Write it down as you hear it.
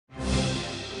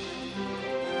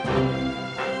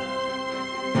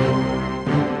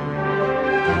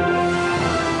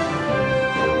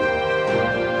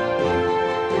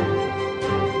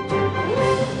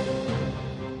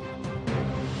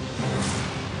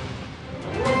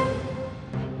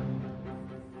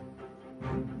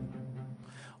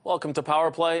Welcome to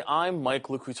Power Play. I'm Mike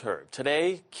Lecouteur.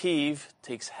 Today, Kyiv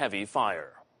takes heavy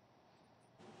fire.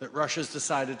 That Russia's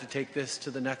decided to take this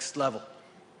to the next level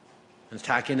and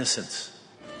attack innocents.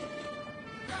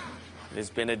 It has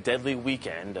been a deadly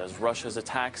weekend as Russia's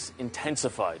attacks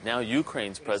intensified. Now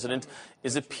Ukraine's president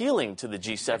is appealing to the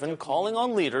G7, calling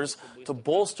on leaders to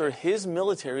bolster his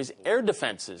military's air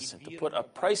defenses and to put a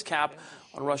price cap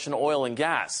on Russian oil and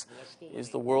gas.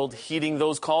 Is the world heeding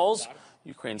those calls?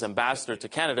 Ukraine's ambassador to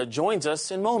Canada joins us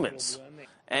in moments.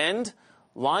 And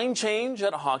line change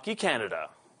at Hockey Canada.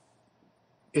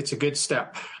 It's a good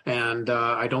step, and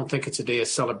I don't think it's a day of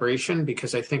celebration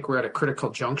because I think we're at a critical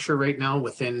juncture right now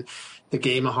within the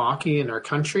game of hockey in our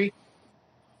country.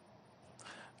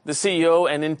 The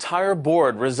CEO and entire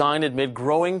board resigned amid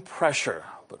growing pressure.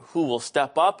 But who will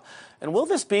step up? And will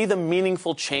this be the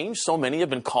meaningful change so many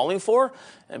have been calling for?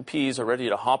 MPs are ready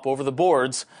to hop over the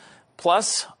boards.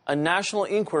 Plus, a national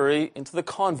inquiry into the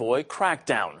convoy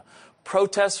crackdown.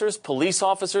 Protesters, police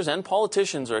officers, and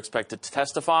politicians are expected to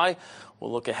testify.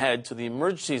 We'll look ahead to the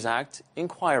Emergencies Act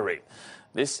inquiry.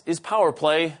 This is Power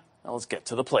Play. Now let's get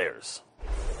to the players.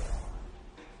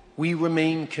 We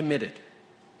remain committed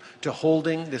to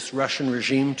holding this Russian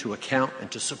regime to account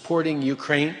and to supporting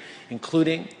Ukraine,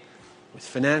 including with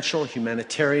financial,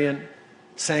 humanitarian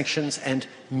sanctions and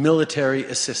military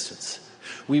assistance.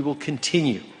 We will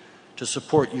continue to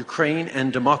support Ukraine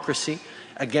and democracy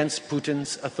against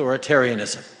Putin's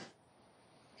authoritarianism.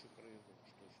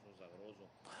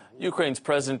 Ukraine's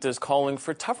president is calling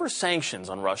for tougher sanctions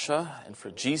on Russia and for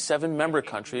G7 member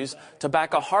countries to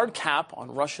back a hard cap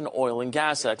on Russian oil and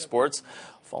gas exports.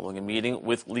 Following a meeting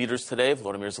with leaders today,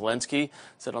 Volodymyr Zelensky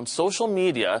said on social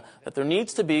media that there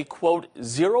needs to be, quote,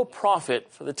 zero profit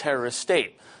for the terrorist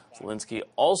state. Zelensky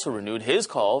also renewed his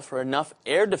call for enough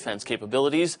air defense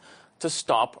capabilities to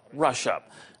stop Russia.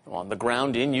 On the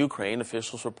ground in Ukraine,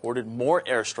 officials reported more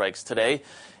airstrikes today.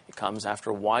 It comes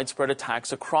after widespread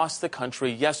attacks across the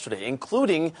country yesterday,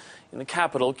 including in the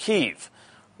capital, Kyiv.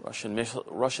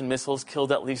 Russian missiles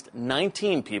killed at least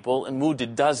 19 people and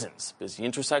wounded dozens. Busy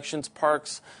intersections,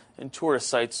 parks, and tourist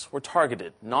sites were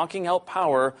targeted, knocking out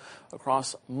power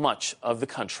across much of the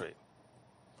country.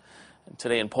 And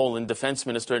today in Poland, Defense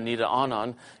Minister Anita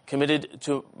Anand committed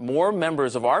to more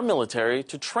members of our military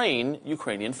to train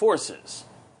Ukrainian forces.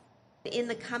 In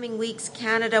the coming weeks,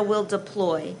 Canada will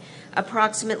deploy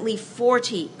approximately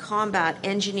 40 combat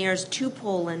engineers to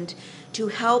Poland to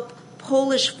help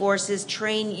Polish forces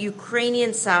train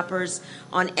Ukrainian sappers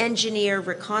on engineer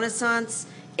reconnaissance,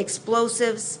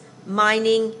 explosives,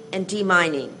 mining, and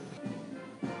demining.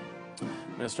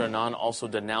 Minister Anand also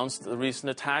denounced the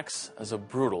recent attacks as a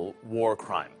brutal war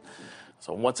crime.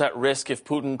 So what's at risk if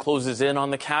Putin closes in on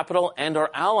the capital, and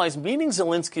are allies meeting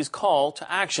Zelensky's call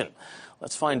to action?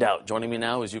 Let's find out. Joining me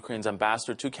now is Ukraine's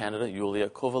ambassador to Canada, Yulia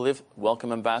Kovaliv.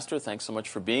 Welcome, Ambassador. Thanks so much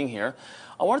for being here.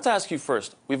 I wanted to ask you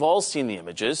first, we've all seen the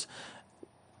images,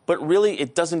 but really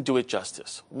it doesn't do it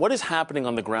justice. What is happening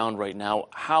on the ground right now?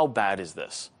 How bad is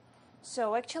this?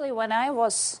 So actually, when I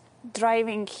was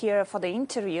driving here for the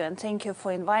interview, and thank you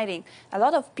for inviting, a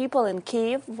lot of people in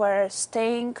Kyiv were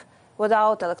staying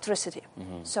without electricity.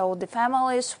 So the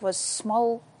families with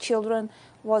small children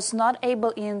was not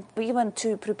able even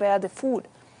to prepare the food,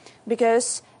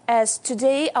 because as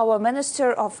today our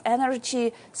Minister of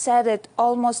Energy said that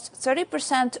almost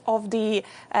 30% of the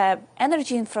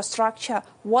energy infrastructure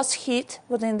was hit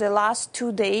within the last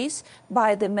 2 days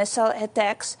by the missile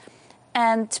attacks.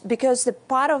 And because the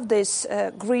part of these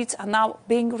grids are now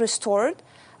being restored,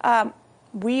 the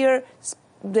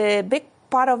big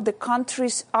part of the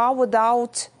countries are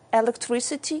without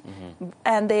electricity,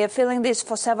 and they are feeling this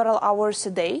for several hours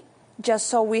a day, just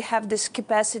so we have this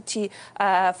capacity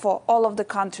for all of the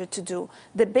country to do.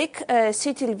 The big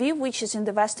city Lviv, which is in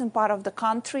the western part of the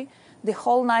country, the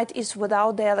whole night is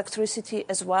without the electricity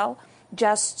as well,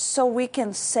 just so we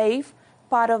can save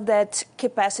part of that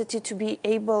capacity to be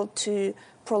able to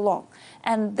prolong.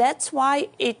 And that's why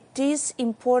it is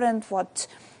important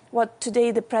what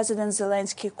today the President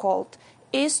Zelensky called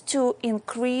is to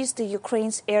increase the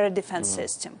Ukraine's air defense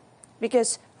system.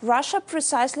 Because Russia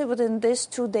precisely within these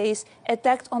 2 days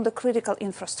attacked on the critical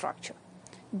infrastructure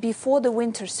before the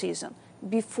winter season,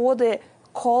 before the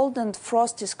cold and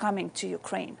frost is coming to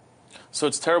Ukraine. So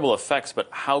it's terrible effects, but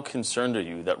how concerned are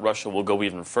you that Russia will go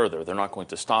even further? They're not going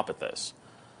to stop at this.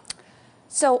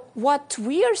 So what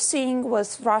we are seeing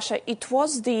with Russia, it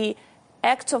was the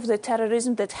act of the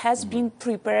terrorism that has been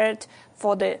prepared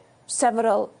for the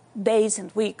several days and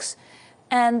weeks.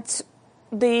 And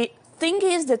the thing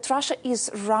is that Russia is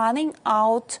running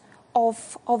out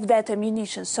of that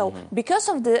ammunition. So because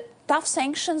of the tough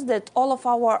sanctions that all of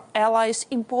our allies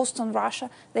imposed on Russia,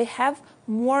 they have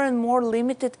more and more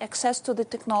limited access to the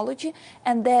technology,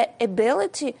 and their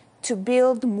ability to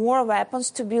build more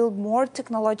weapons, to build more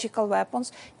technological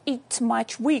weapons, it's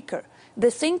much weaker.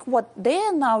 The thing what they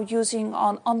are now using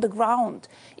on the ground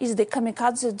is the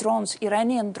kamikaze drones,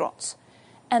 Iranian drones.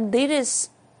 And there is,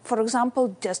 for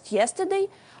example, just yesterday,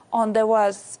 there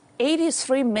was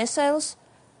 83 missiles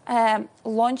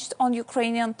launched on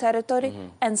Ukrainian territory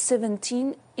and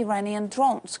 17 Iranian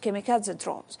drones, kamikaze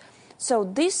drones. So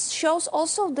this shows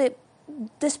also the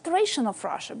desperation of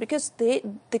Russia, because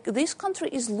this country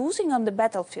is losing on the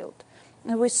battlefield.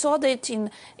 And we saw that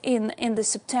in the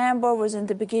September, was in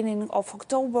the beginning of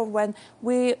October, when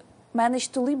we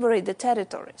managed to liberate the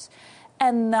territories.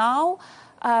 And now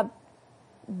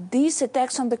these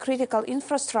attacks on the critical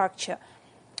infrastructure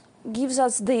gives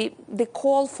us the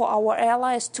call for our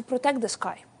allies to protect the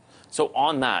sky. So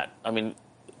on that, I mean,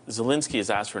 Zelensky has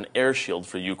asked for an air shield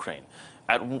for Ukraine.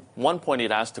 At one point,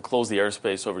 he'd asked to close the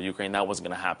airspace over Ukraine. That wasn't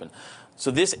going to happen.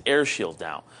 So this air shield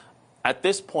now, at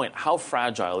this point, how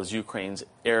fragile is Ukraine's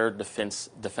air defense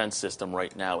system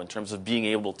right now in terms of being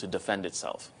able to defend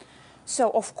itself? So,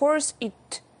 of course,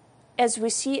 as we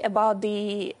see about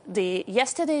the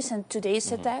yesterday's and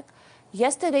today's attack,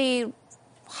 yesterday,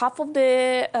 half of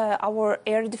our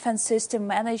air defense system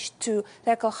managed to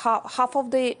tackle half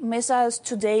of the missiles.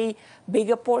 Today,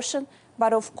 bigger portion.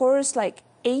 But of course, like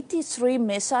 83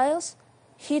 missiles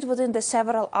hit within the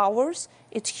several hours,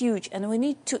 it's huge. And we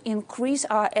need to increase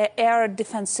our air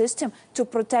defense system to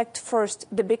protect first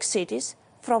the big cities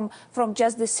from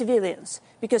just the civilians.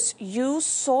 Because you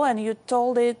saw and you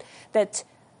told it that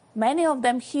many of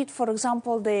them hit, for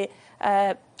example, the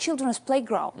children's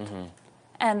playground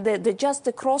and just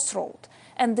the crossroad.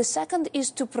 And the second is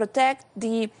to protect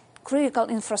the critical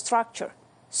infrastructure,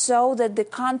 so that the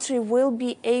country will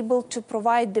be able to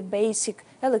provide the basic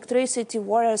electricity,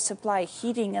 water supply,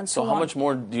 heating, and so on. So how much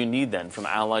more do you need then from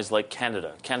allies like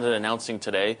Canada? Canada announcing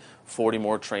today 40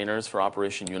 more trainers for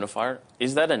Operation Unifier.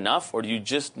 Is that enough, or do you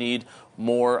just need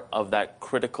more of that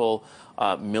critical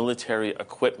military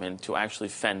equipment to actually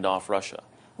fend off Russia?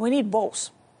 We need both.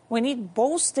 We need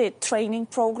both the training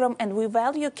program, and we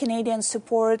value Canadian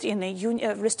support in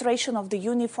the restoration of the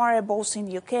Unifier, both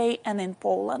in UK and in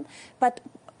Poland. But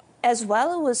as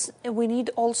well as we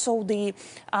need also the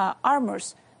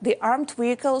armors, the armed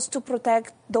vehicles to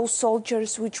protect those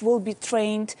soldiers which will be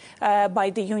trained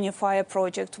by the Unifier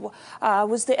project,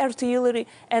 with the artillery,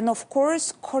 and of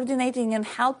course coordinating and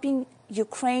helping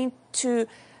Ukraine to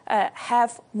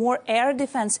have more air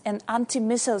defense and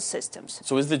anti-missile systems.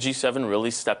 So is the G7 really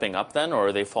stepping up then, or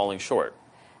are they falling short?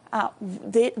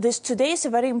 Today is a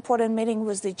very important meeting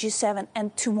with the G7,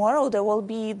 and tomorrow there will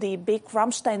be the big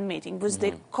Ramstein meeting with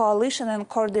the coalition and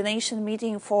coordination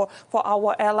meeting for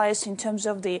our allies in terms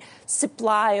of the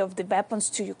supply of the weapons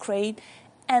to Ukraine.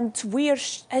 And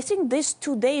I think these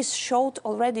 2 days showed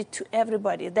already to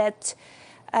everybody that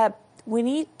we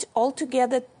need all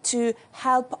together to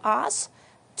help us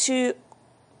to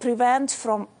prevent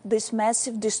from this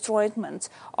massive destroyment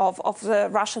of the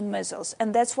Russian missiles.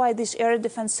 And that's why this air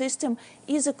defense system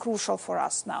is crucial for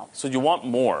us now. So you want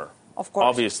more, of course.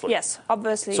 Obviously. Yes,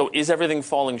 obviously. So is everything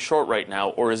falling short right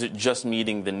now, or is it just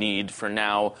meeting the need for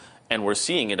now, and we're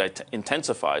seeing it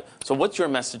intensify? So what's your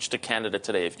message to Canada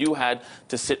today? If you had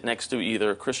to sit next to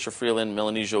either Chrystia Freeland,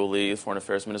 Melanie Joly, Foreign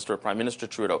Affairs Minister, or Prime Minister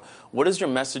Trudeau, what is your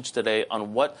message today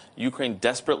on what Ukraine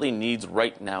desperately needs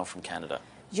right now from Canada?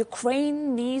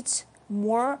 Ukraine needs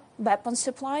more weapon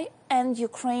supply, and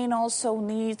Ukraine also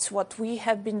needs what we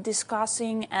have been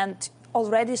discussing and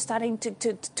already starting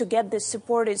to get this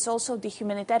support is also the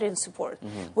humanitarian support.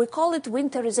 We call it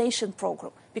winterization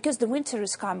program because the winter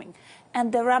is coming.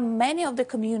 And there are many of the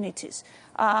communities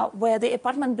where the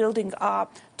apartment buildings are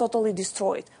totally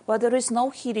destroyed, where there is no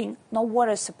heating, no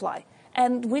water supply.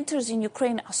 And winters in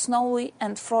Ukraine are snowy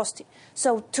and frosty.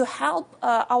 So to help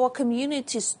our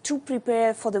communities to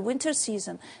prepare for the winter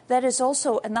season, that is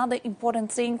also another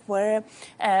important thing where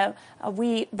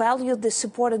we value the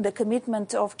support and the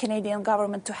commitment of Canadian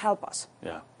government to help us.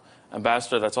 Yeah.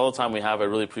 Ambassador, that's all the time we have. I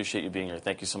really appreciate you being here.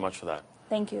 Thank you so much for that.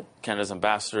 Thank you. Canada's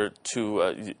ambassador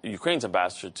to Ukraine's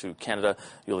ambassador to Canada,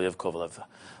 Yulia Kovalev.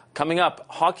 Coming up,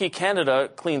 Hockey Canada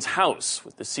cleans house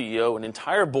with the CEO and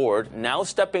entire board now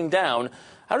stepping down.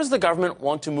 How does the government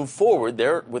want to move forward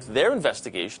with their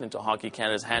investigation into Hockey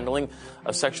Canada's handling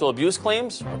of sexual abuse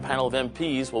claims? Our panel of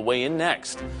MPs will weigh in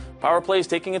next. Power Play is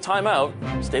taking a timeout.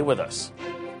 Stay with us.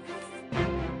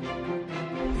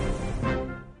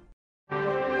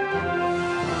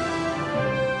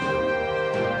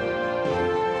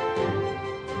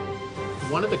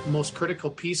 one of the most critical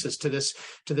pieces to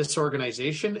this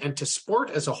organization and to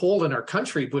sport as a whole in our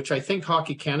country, which I think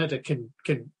Hockey Canada can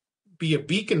be a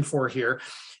beacon for here,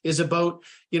 is about,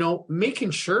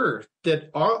 making sure that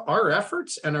our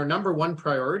efforts and our number one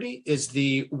priority is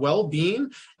the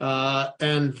well-being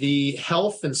and the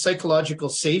health and psychological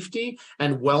safety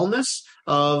and wellness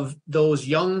of those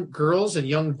young girls and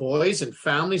young boys and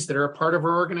families that are a part of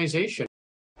our organization.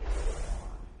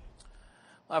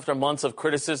 After months of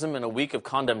criticism and a week of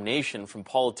condemnation from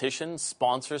politicians,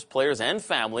 sponsors, players, and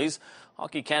families,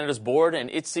 Hockey Canada's board and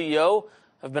its CEO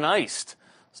have been iced.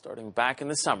 Starting back in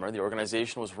the summer, the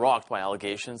organization was rocked by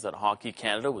allegations that Hockey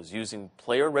Canada was using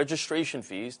player registration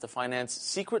fees to finance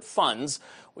secret funds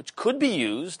which could be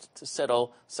used to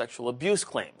settle sexual abuse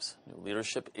claims. New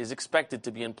leadership is expected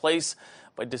to be in place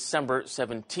by December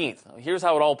 17th. Now, here's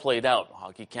how it all played out.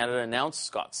 Hockey Canada announced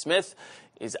Scott Smith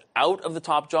is out of the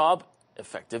top job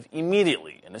effective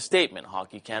immediately. In a statement,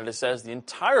 Hockey Canada says the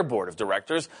entire board of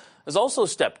directors has also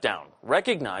stepped down,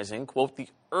 recognizing, quote, the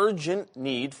urgent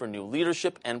need for new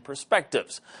leadership and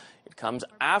perspectives. It comes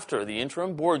after the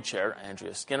interim board chair,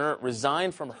 Andrea Skinner,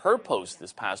 resigned from her post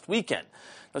this past weekend.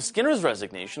 Now, Skinner's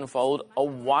resignation followed a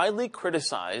widely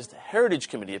criticized Heritage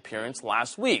Committee appearance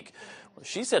last week, where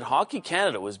she said Hockey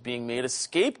Canada was being made a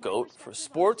scapegoat for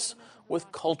sports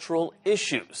with cultural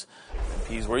issues.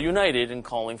 MPs were united in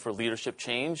calling for leadership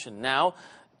change, and now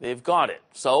they've got it.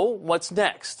 So what's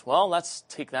next? Well, let's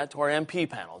take that to our MP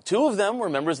panel. Two of them were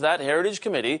members of that Heritage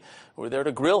Committee who were there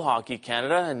to grill Hockey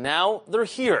Canada, and now they're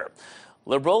here.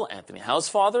 Liberal Anthony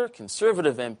Housefather,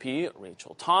 Conservative MP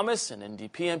Rachel Thomas, and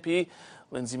NDP MP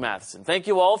Lindsay Matheson. Thank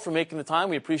you all for making the time.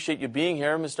 We appreciate you being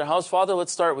here. Mr. Housefather,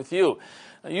 let's start with you.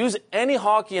 Now, use any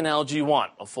hockey analogy you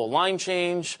want. A full line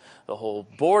change, the whole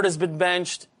board has been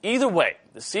benched. Either way,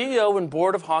 the CEO and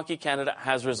board of Hockey Canada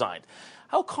has resigned.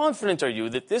 How confident are you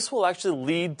that this will actually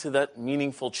lead to that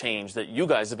meaningful change that you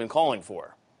guys have been calling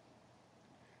for?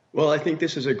 Well, I think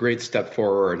this is a great step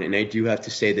forward, and I do have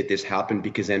to say that this happened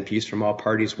because MPs from all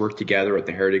parties worked together at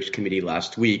the Heritage Committee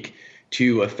last week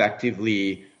to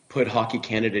effectively put Hockey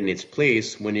Canada in its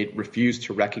place when it refused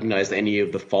to recognize any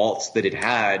of the faults that it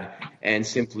had and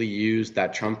simply used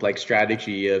that Trump-like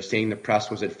strategy of saying the press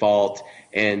was at fault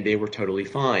and they were totally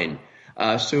fine.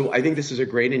 So I think this is a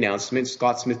great announcement.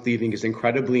 Scott Smith leaving is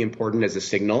incredibly important as a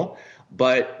signal,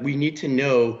 but we need to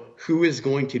know who is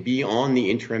going to be on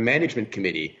the interim management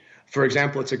committee. For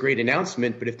example, it's a great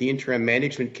announcement, but if the interim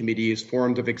management committee is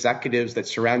formed of executives that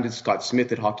surrounded Scott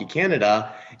Smith at Hockey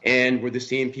Canada and were the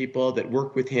same people that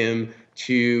worked with him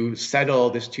to settle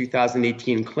this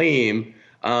 2018 claim,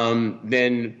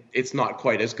 then it's not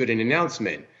quite as good an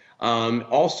announcement.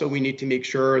 Also, we need to make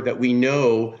sure that we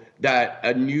know that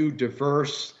a new,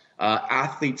 diverse,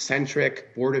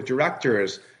 athlete-centric board of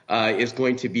directors is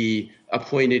going to be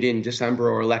appointed in December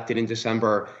or elected in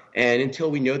December. And until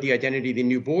we know the identity of the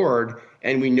new board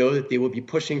and we know that they will be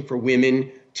pushing for women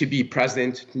to be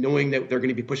present, knowing that they're going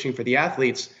to be pushing for the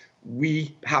athletes,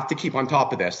 we have to keep on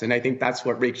top of this. And I think that's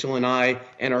what Rachel and I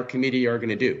and our committee are going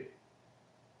to do.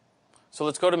 So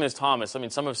let's go to Ms. Thomas. I mean,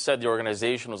 some have said the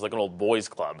organization was like an old boys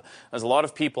club. There's a lot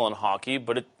of people in hockey,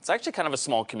 but it's actually kind of a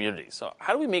small community. So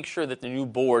how do we make sure that the new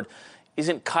board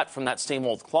isn't cut from that same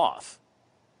old cloth?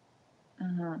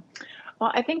 Mm-hmm.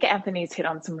 Well, I think Anthony's hit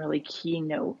on some really key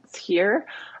notes here.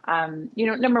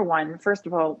 Number one, first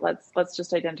of all, let's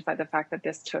just identify the fact that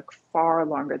this took far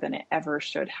longer than it ever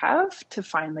should have to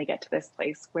finally get to this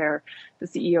place where the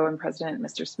CEO and president,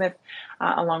 Mr. Smith,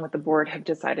 along with the board, have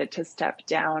decided to step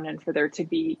down, and for there to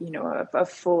be, a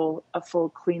full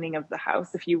cleaning of the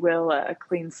house, if you will, a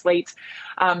clean slate.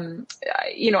 I'm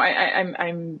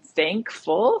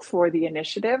thankful for the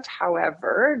initiative.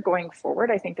 However, going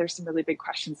forward, I think there's some really big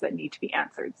questions that need to be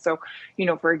answered. So,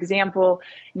 for example,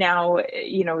 now,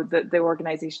 the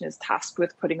organization is tasked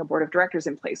with putting a board of directors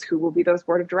in place. Who will be those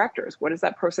board of directors? What is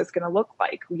that process going to look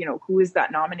like? Who is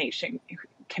that nomination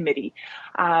committee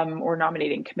or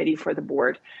nominating committee for the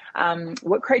board?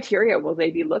 What criteria will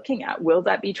they be looking at? Will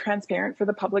that be transparent for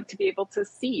the public to be able to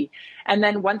see? And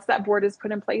then once that board is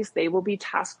put in place, they will be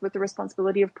tasked with the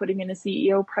responsibility of putting in a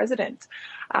CEO president.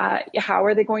 How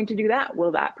are they going to do that?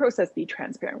 Will that process be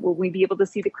transparent? Will we be able to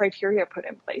see the criteria put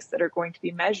in place that are going to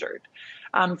be measured?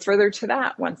 Further to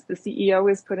that, once the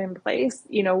CEO is put in place,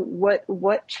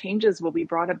 what changes will be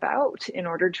brought about in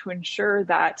order to ensure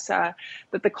that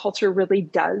that the culture really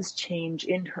does change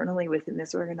internally within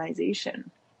this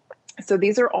organization? So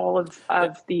these are all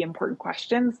of the important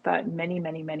questions that many,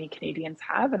 many, many Canadians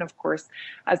have. And of course,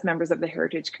 as members of the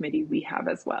Heritage Committee, we have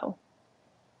as well.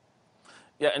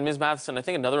 Yeah, and Ms. Matheson, I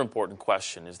think another important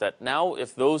question is that now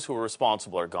if those who are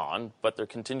responsible are gone, but there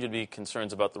continue to be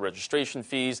concerns about the registration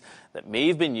fees that may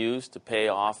have been used to pay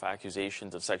off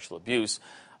accusations of sexual abuse,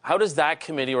 how does that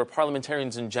committee or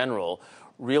parliamentarians in general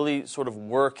really sort of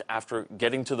work after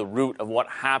getting to the root of what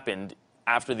happened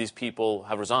after these people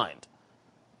have resigned?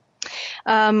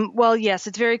 Well, yes,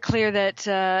 it's very clear that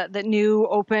that new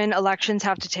open elections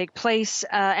have to take place,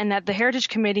 and that the Heritage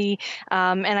Committee,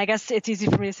 and I guess it's easy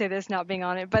for me to say this not being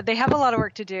on it, but they have a lot of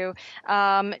work to do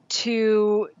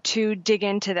to dig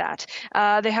into that.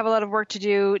 They have a lot of work to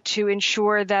do to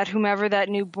ensure that whomever that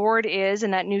new board is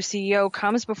and that new CEO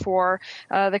comes before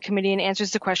the committee and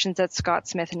answers the questions that Scott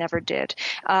Smith never did.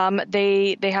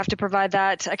 They have to provide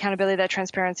that accountability, that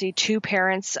transparency to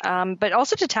parents, but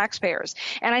also to taxpayers.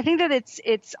 And I think that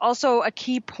it's also a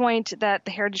key point that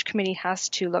the Heritage Committee has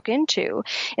to look into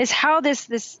is how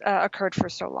this occurred for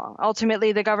so long.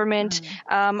 Ultimately, the government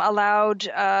allowed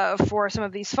for some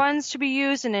of these funds to be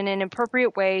used in an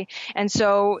inappropriate way, and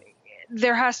so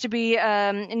there has to be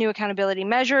new accountability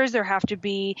measures. There have to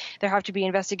be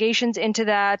investigations into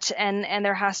that, and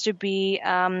there has to be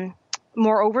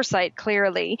more oversight,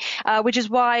 clearly, which is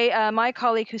why my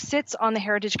colleague who sits on the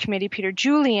Heritage Committee, Peter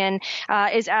Julian,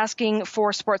 is asking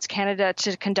for Sports Canada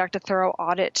to conduct a thorough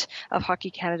audit of Hockey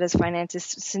Canada's finances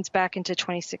since back into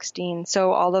 2016.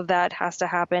 So all of that has to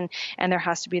happen, and there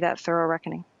has to be that thorough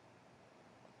reckoning.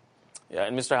 Yeah,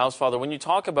 and Mr. Housefather, when you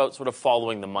talk about sort of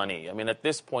following the money, I mean, at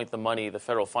this point, the money, the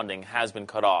federal funding has been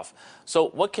cut off. So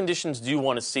what conditions do you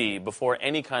want to see before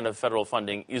any kind of federal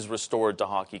funding is restored to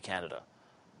Hockey Canada?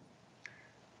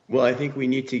 Well, I think we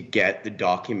need to get the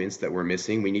documents that we're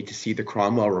missing. We need to see the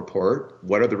Cromwell report.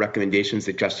 What are the recommendations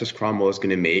that Justice Cromwell is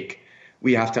going to make?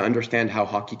 We have to understand how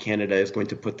Hockey Canada is going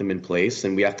to put them in place,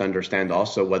 and we have to understand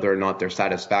also whether or not they're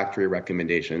satisfactory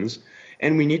recommendations.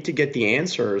 And we need to get the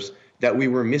answers that we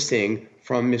were missing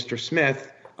from Mr. Smith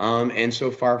and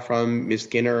so far from Ms.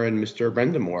 Skinner and Mr.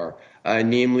 Brendamore,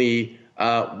 namely,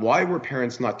 why were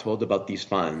parents not told about these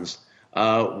funds?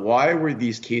 Why were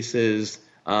these cases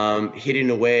hidden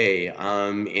away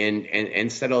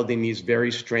and settled in these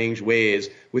very strange ways,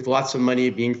 with lots of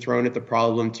money being thrown at the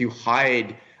problem to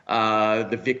hide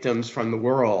the victims from the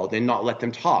world and not let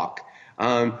them talk?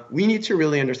 We need to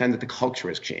really understand that the culture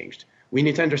has changed. We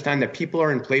need to understand that people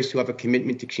are in place who have a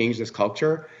commitment to change this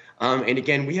culture. And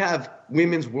again, we have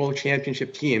women's world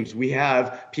championship teams. We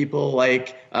have people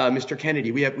like Mr.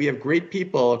 Kennedy. We have great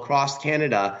people across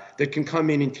Canada that can come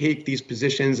in and take these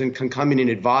positions and can come in and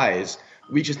advise.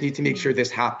 We just need to make sure this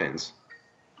happens.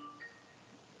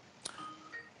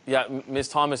 Yeah, Ms.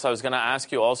 Thomas, I was going to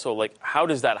ask you also, like, how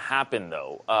does that happen,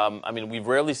 though? I mean, we've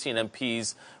rarely seen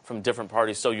MPs from different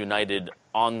parties so united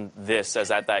on this as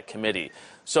at that committee.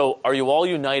 So are you all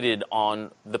united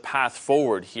on the path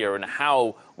forward here and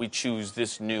how we choose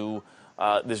this new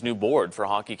board for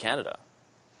Hockey Canada?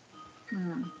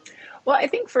 Well, I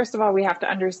think first of all, we have to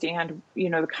understand,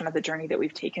 kind of the journey that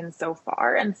we've taken so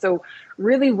far. And so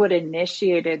really what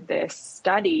initiated this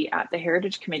study at the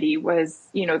Heritage Committee was,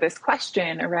 this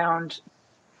question around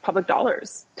public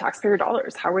dollars, taxpayer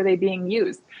dollars. How were they being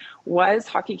used? Was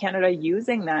Hockey Canada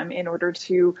using them in order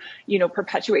to,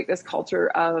 perpetuate this culture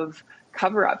of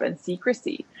cover up and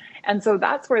secrecy? And so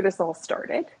that's where this all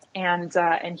started. And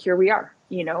here we are,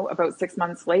 about 6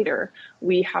 months later,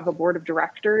 we have a board of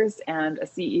directors and a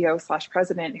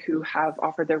CEO/president who have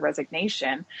offered their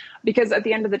resignation because at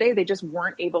the end of the day, they just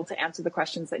weren't able to answer the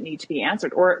questions that need to be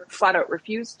answered or flat out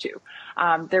refused to.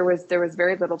 There was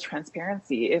very little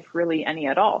transparency, if really any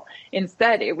at all.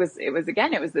 Instead, it was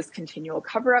this continual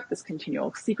cover up, this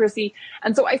continual secrecy.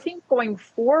 And so I think going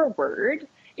forward,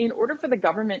 in order for the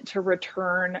government to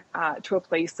return to a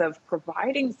place of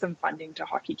providing some funding to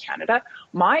Hockey Canada,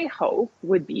 my hope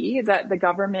would be that the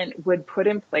government would put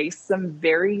in place some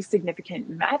very significant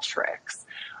metrics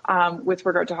with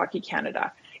regard to Hockey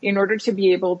Canada in order to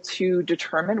be able to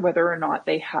determine whether or not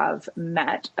they have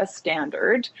met a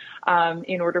standard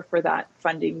in order for that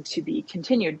funding to be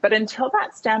continued. But until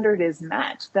that standard is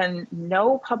met, then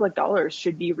no public dollars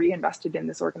should be reinvested in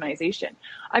this organization.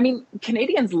 I mean,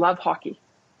 Canadians love hockey.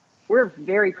 We're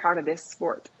very proud of this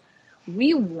sport.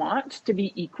 We want to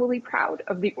be equally proud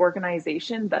of the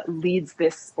organization that leads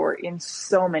this sport in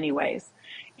so many ways.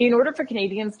 In order for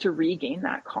Canadians to regain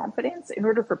that confidence, in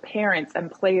order for parents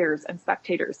and players and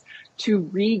spectators to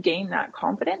regain that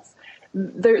confidence,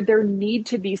 there need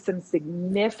to be some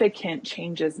significant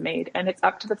changes made. And it's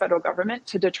up to the federal government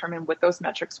to determine what those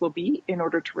metrics will be in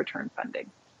order to return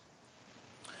funding.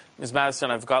 Ms. Matheson,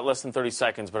 I've got less than 30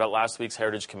 seconds, but at last week's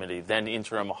Heritage Committee, then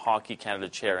interim Hockey Canada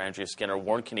Chair Andrea Skinner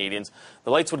warned Canadians the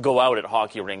lights would go out at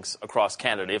hockey rinks across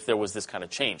Canada if there was this kind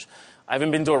of change. I haven't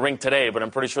been to a rink today, but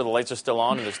I'm pretty sure the lights are still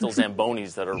on and there's still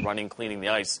Zambonis that are running, cleaning the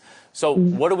ice. So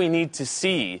what do we need to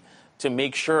see to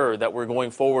make sure that we're going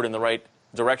forward in the right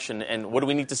direction, and what do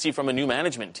we need to see from a new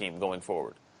management team going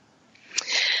forward?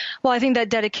 Well, I think that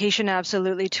dedication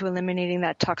absolutely to eliminating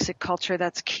that toxic culture,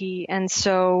 that's key. And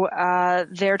so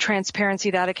their transparency,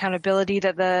 that accountability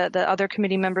that the other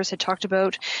committee members had talked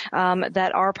about,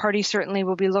 that our party certainly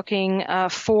will be looking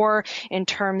for in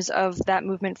terms of that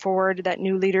movement forward, that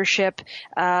new leadership.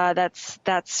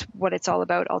 That's what it's all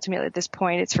about ultimately at this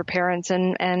point. It's for parents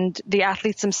and the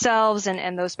athletes themselves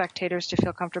and those spectators to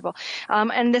feel comfortable.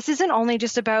 And this isn't only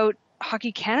just about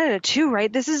Hockey Canada too,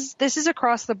 right? This is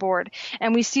across the board,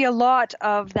 and we see a lot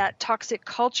of that toxic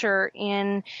culture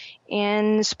in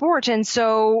sport. And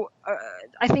so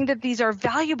I think that these are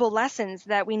valuable lessons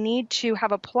that we need to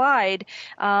have applied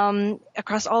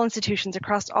across all institutions,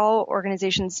 across all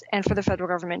organizations, and for the federal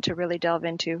government to really delve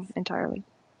into entirely.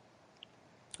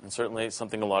 And certainly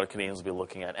something a lot of Canadians will be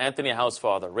looking at. Anthony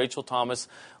Housefather, Rachel Thomas,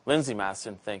 Lindsay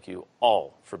Matheson, thank you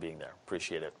all for being there.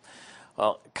 Appreciate it.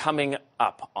 Well, coming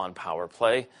up on Power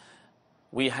Play,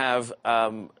 we have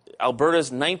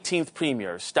Alberta's 19th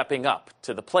Premier stepping up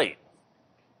to the plate.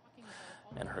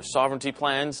 And her sovereignty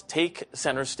plans take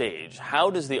center stage. How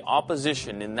does the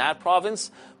opposition in that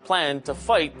province plan to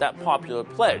fight that popular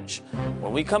pledge?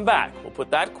 When we come back, we'll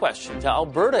put that question to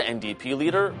Alberta NDP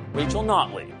leader Rachel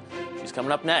Notley. She's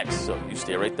coming up next, so you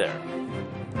stay right there.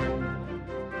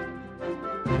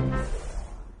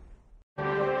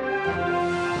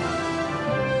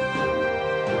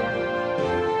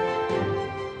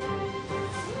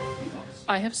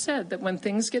 I have said that when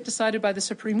things get decided by the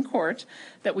Supreme Court,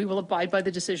 that we will abide by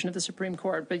the decision of the Supreme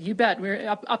Court. But you bet, we're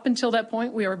up until that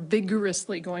point, we are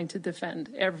vigorously going to defend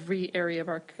every area of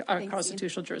our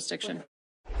constitutional jurisdiction.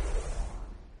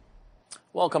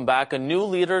 Welcome back. A new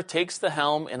leader takes the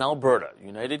helm in Alberta.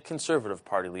 United Conservative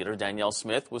Party leader Danielle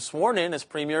Smith was sworn in as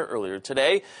Premier earlier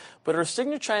today, but her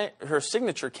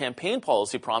signature campaign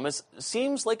policy promise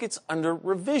seems like it's under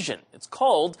revision. It's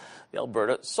called the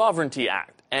Alberta Sovereignty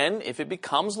Act, and if it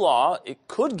becomes law, it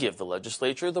could give the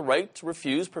legislature the right to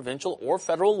refuse provincial or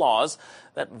federal laws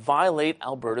that violate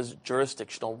Alberta's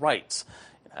jurisdictional rights.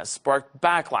 It has sparked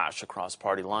backlash across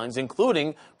party lines,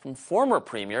 including from former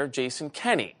Premier Jason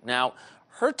Kenney. Now,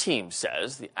 her team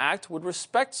says the act would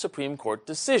respect Supreme Court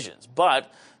decisions,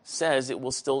 but says it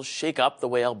will still shake up the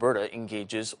way Alberta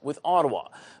engages with Ottawa.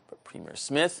 But Premier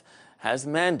Smith has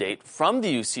the mandate from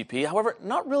the UCP, however,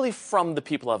 not really from the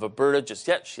people of Alberta just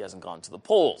yet. She hasn't gone to the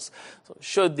polls. So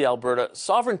should the Alberta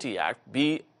Sovereignty Act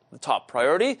be the top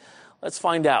priority? Let's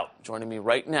find out. Joining me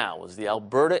right now is the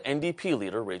Alberta NDP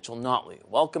leader, Rachel Notley.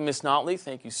 Welcome, Ms. Notley.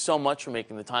 Thank you so much for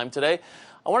making the time today.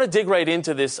 I want to dig right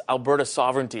into this Alberta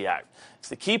Sovereignty Act. It's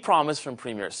the key promise from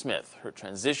Premier Smith. Her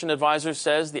transition advisor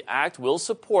says the act will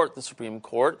support the Supreme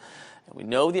Court, and we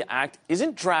know the act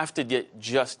isn't drafted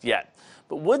just yet.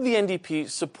 But would the NDP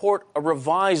support a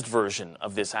revised version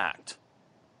of this act?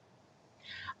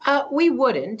 We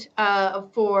wouldn't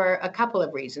for a couple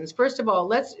of reasons. First of all,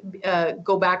 let's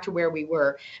go back to where we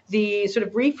were. The sort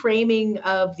of reframing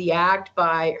of the act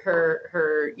by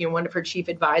her one of her chief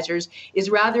advisors is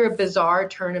rather a bizarre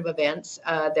turn of events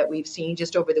that we've seen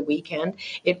just over the weekend.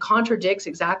 It contradicts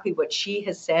exactly what she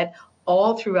has said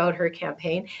all throughout her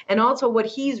campaign, and also what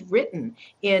he's written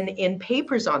in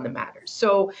papers on the matter.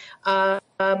 So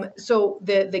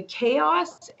the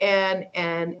chaos and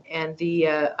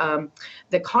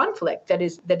the conflict that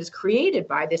is created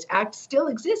by this act still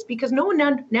exists because no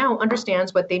one now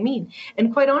understands what they mean.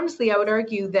 And quite honestly, I would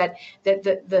argue that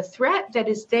the threat that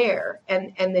is there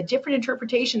and the different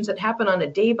interpretations that happen on a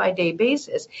day-by-day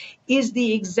basis is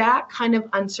the exact kind of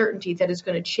uncertainty that is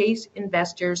going to chase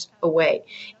investors away.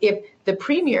 If the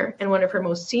Premier and one of her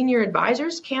most senior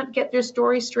advisors can't get their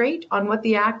story straight on what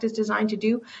the act is designed to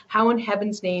do, how in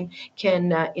heaven's name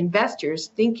can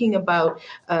investors thinking about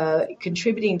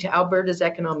contributing to Alberta's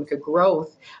economic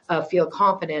growth feel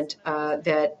confident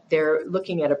that they're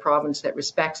looking at a province that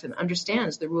respects and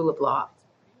understands the rule of law?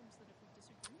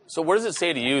 So what does it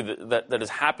say to you that has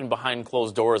happened behind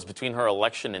closed doors between her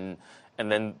election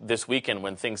and then this weekend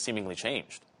when things seemingly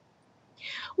changed?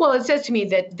 Well, it says to me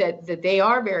that they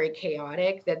are very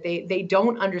chaotic, that they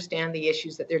don't understand the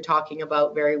issues that they're talking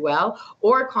about very well,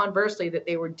 or conversely, that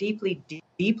they were deeply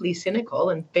deeply cynical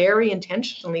and very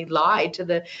intentionally lied to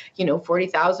the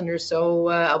 40,000 or so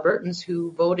Albertans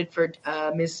who voted for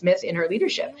Ms. Smith in her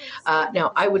leadership.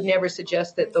 Now, I would never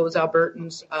suggest that those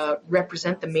Albertans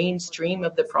represent the mainstream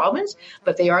of the province,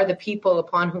 but they are the people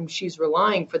upon whom she's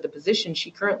relying for the position she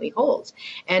currently holds.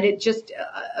 And it just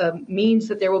means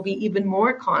that there will be even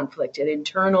more conflict and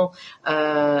internal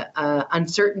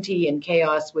uncertainty and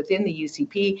chaos within the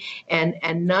UCP,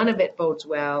 and none of it bodes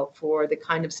well for the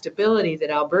kind of stability that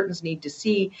Albertans need to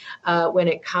see when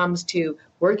it comes to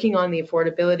working on the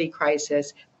affordability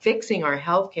crisis, fixing our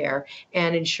healthcare,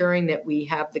 and ensuring that we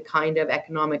have the kind of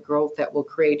economic growth that will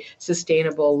create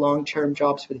sustainable long-term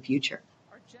jobs for the future.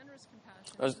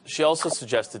 She also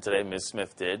suggested today, Ms.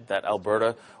 Smith did, that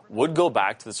Alberta would go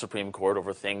back to the Supreme Court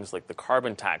over things like the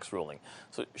carbon tax ruling.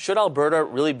 So should Alberta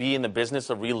really be in the business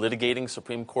of relitigating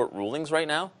Supreme Court rulings right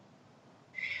now?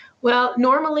 Well,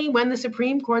 normally when the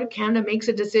Supreme Court of Canada makes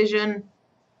a decision,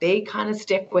 they kind of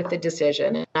stick with the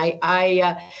decision. And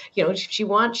if she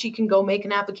wants, she can go make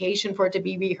an application for it to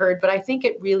be reheard. But I think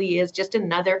it really is just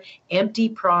another empty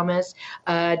promise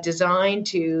designed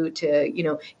to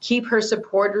keep her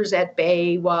supporters at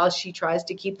bay while she tries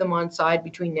to keep them on side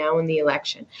between now and the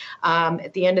election.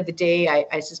 At the end of the day,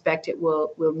 I suspect it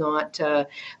will not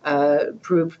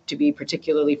prove to be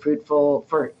particularly fruitful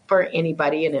for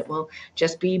anybody, and it will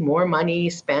just be more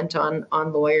money spent on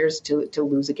lawyers to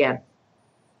lose again.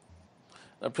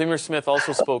 Premier Smith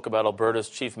also spoke about Alberta's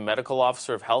Chief Medical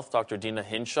Officer of Health, Dr. Deena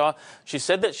Hinshaw. She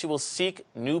said that she will seek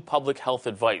new public health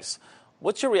advice.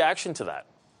 What's your reaction to that?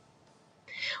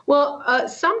 Well,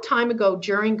 some time ago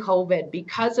during COVID,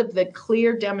 because of the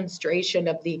clear demonstration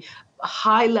of the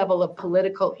high level of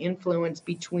political influence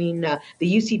between the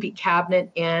UCP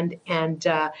cabinet and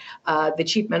the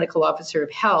Chief Medical Officer of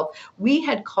Health, we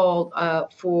had called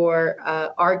for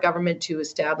our government to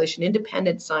establish an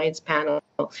independent science panel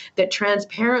that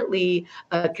transparently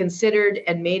considered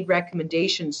and made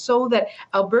recommendations so that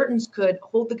Albertans could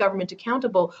hold the government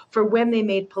accountable for when they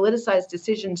made politicized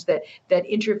decisions that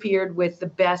interfered with the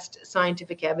best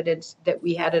scientific evidence that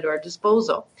we had at our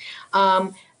disposal.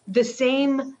 The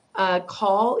same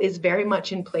call is very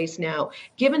much in place now,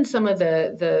 given some of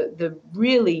the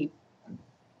really,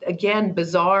 again,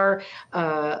 bizarre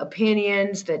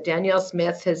opinions that Danielle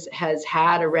Smith has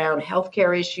had around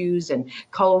healthcare issues and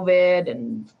COVID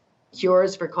and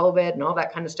cures for COVID and all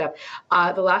that kind of stuff.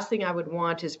 The last thing I would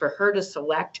want is for her to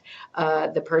select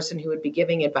the person who would be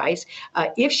giving advice.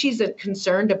 If she's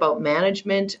concerned about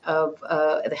management of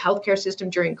the healthcare system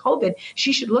during COVID,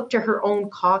 she should look to her own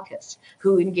caucus,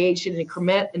 who engaged in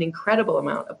an incredible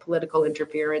amount of political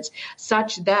interference,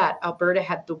 such that Alberta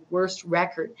had the worst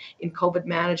record in COVID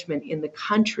management in the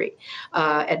country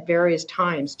at various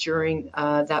times during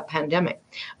that pandemic.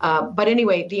 But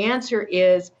anyway, the answer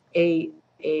is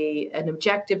an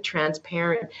objective,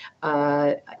 transparent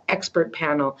expert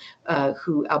panel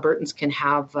who Albertans can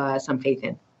have some faith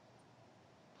in.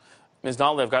 Ms.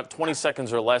 Notley, I've got 20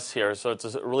 seconds or less here, so it's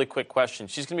a really quick question.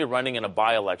 She's going to be running in a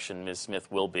by-election, Ms.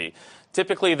 Smith will be.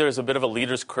 Typically, there's a bit of a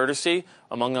leader's courtesy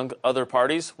among other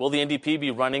parties. Will the NDP be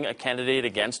running a candidate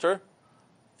against her?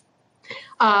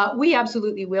 We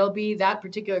absolutely will be. That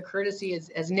particular courtesy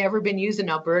has never been used in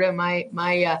Alberta.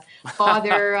 My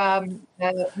father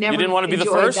never. You didn't want to be the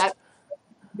first? That.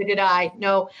 Did I?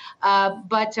 No.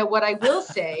 But what I will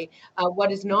say,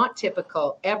 what is not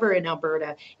typical ever in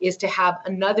Alberta is to have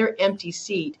another empty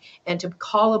seat and to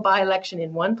call a by-election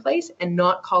in one place and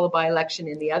not call a by-election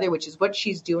in the other, which is what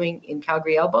she's doing in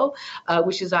Calgary Elbow,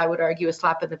 which is, I would argue, a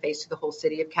slap in the face to the whole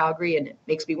city of Calgary. And it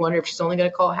makes me wonder if she's only going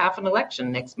to call half an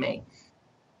election next May.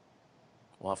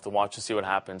 We'll have to watch and see what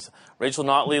happens. Rachel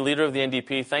Notley, leader of the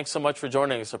NDP, thanks so much for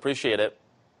joining us. Appreciate it.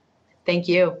 Thank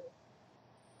you.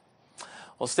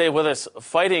 Well, stay with us.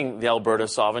 Fighting the Alberta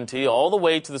sovereignty all the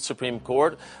way to the Supreme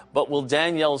Court, but will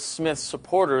Danielle Smith's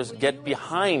supporters get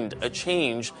behind a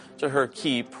change to her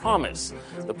key promise?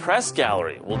 The press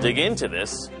gallery will dig into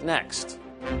this next.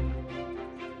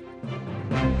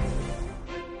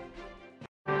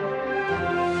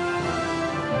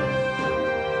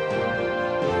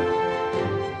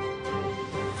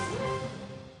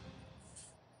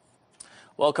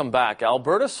 Welcome back.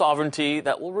 Alberta sovereignty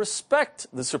that will respect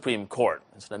the Supreme Court.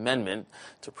 It's an amendment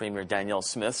to Premier Danielle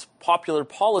Smith's popular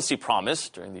policy promise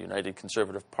during the United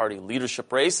Conservative Party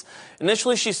leadership race.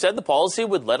 Initially, she said the policy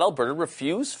would let Alberta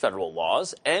refuse federal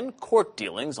laws and court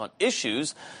dealings on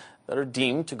issues that are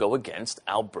deemed to go against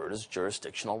Alberta's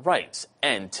jurisdictional rights.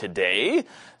 And today,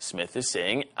 Smith is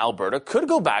saying Alberta could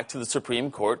go back to the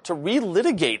Supreme Court to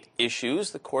relitigate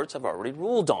issues the courts have already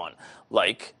ruled on,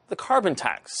 like the carbon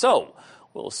tax. So,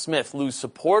 Will Smith lose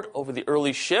support over the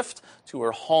early shift to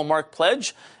her Hallmark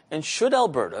pledge? And should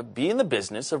Alberta be in the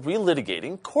business of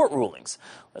relitigating court rulings?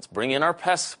 Let's bring in our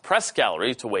press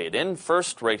gallery to weigh it in.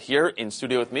 First, right here in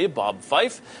studio with me, Bob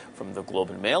Fife from the Globe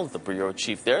and Mail, the bureau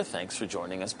chief there. Thanks for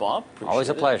joining us, Bob. Appreciate Always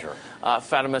a pleasure.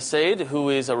 Fatima Said, who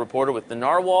is a reporter with the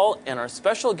Narwhal, and our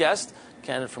special guest,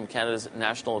 from Canada's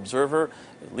National Observer,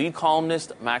 lead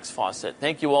columnist Max Fawcett.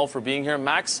 Thank you all for being here.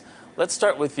 Max, let's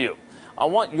start with you. I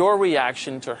want your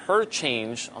reaction to her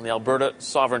change on the Alberta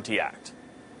Sovereignty Act.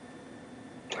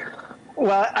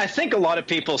 Well, I think a lot of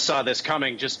people saw this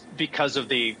coming just because of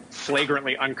the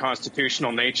flagrantly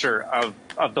unconstitutional nature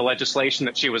of the legislation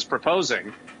that she was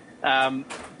proposing.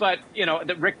 But, you know,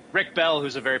 Rick Bell,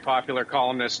 who's a very popular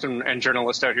columnist and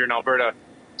journalist out here in Alberta,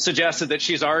 suggested that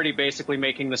she's already basically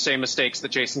making the same mistakes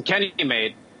that Jason Kenney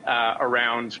made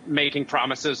around making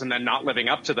promises and then not living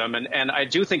up to them. And I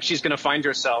do think she's going to find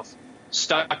herself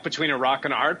stuck between a rock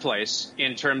and a hard place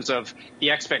in terms of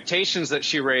the expectations that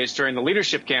she raised during the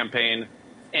leadership campaign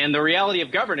and the reality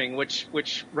of governing,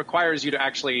 which requires you to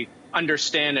actually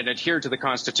understand and adhere to the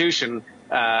Constitution.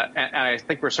 And I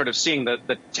think we're sort of seeing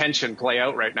the tension play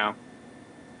out right now.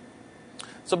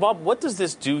 So, Bob, what does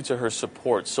this do to her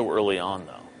support so early on,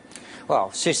 though?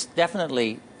 Well, she's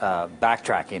definitely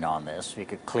backtracking on this. You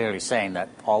could clearly saying that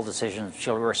all decisions,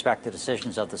 she'll respect the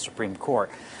decisions of the Supreme Court.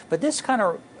 But this kind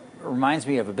of reminds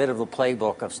me of a bit of the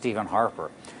playbook of Stephen Harper.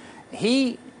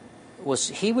 He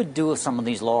would do some of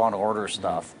these law and order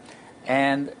stuff,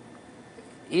 and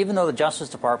even though the Justice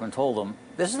Department told him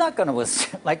this is not going to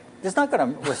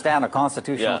withstand a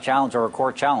constitutional challenge or a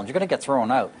court challenge, you're going to get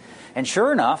thrown out. And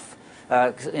sure enough,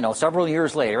 several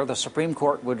years later, the Supreme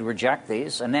Court would reject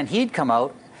these, and then he'd come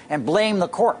out and blame the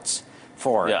courts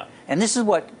for it. Yeah. And this is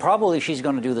what probably she's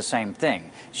going to do the same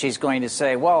thing. She's going to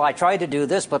say, well, I tried to do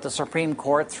this, but the Supreme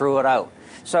Court threw it out.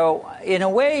 So in a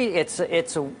way, it's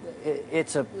a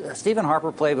Stephen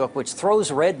Harper playbook which throws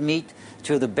red meat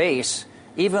to the base,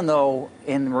 even though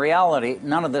in reality,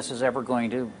 none of this is ever going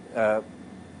to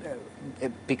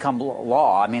become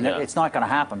law. I mean, it's not going to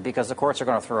happen because the courts are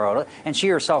going to throw it out. And she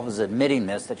herself is admitting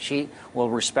this, that she will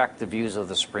respect the views of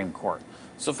the Supreme Court.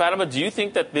 So, Fatima, do you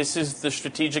think that this is the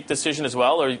strategic decision as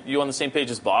well? Are you on the same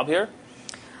page as Bob here?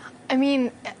 I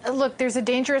mean, look, there's a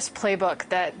dangerous playbook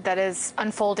that is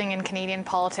unfolding in Canadian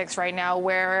politics right now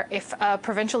where if a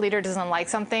provincial leader doesn't like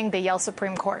something, they yell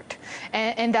Supreme Court.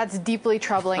 And that's deeply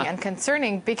troubling and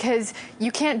concerning because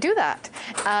you can't do that.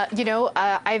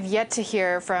 I've yet to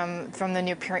hear from the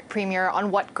new premier on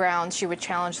what grounds she would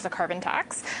challenge the carbon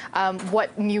tax,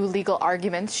 what new legal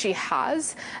arguments she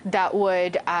has that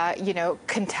would,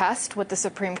 contest what the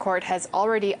Supreme Court has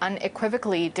already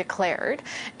unequivocally declared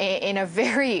in a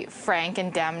very frank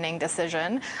and damning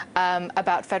decision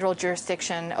about federal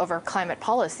jurisdiction over climate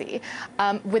policy.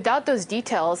 Without those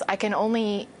details, I can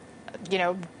only,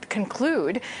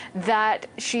 conclude that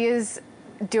she is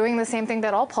doing the same thing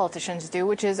that all politicians do,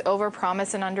 which is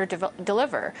overpromise and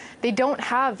underdeliver. They don't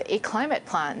have a climate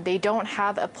plan. They don't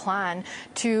have a plan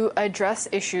to address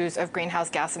issues of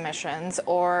greenhouse gas emissions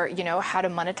or, how to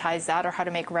monetize that or how to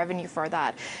make revenue for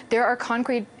that. There are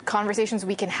concrete conversations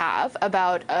we can have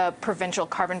about a provincial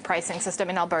carbon pricing system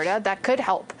in Alberta that could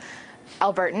help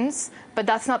Albertans, but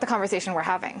that's not the conversation we're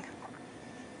having.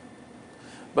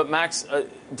 But Max,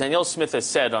 Danielle Smith has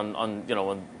said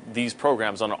on these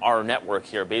programs on our network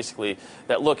here, basically,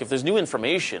 that look, if there's new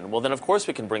information, well, then of course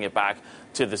we can bring it back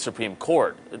to the Supreme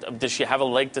Court. Does she have a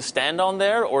leg to stand on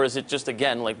there, or is it just,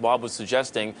 again, like Bob was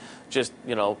suggesting, just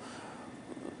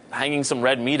hanging some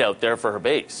red meat out there for her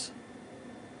base?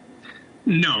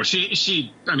 No,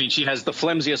 she has the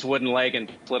flimsiest wooden leg in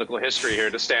political history here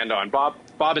to stand on.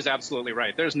 Bob is absolutely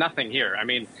right. There's nothing here. I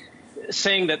mean,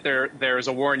 saying that there is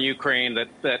a war in Ukraine,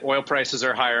 that oil prices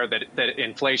are higher, that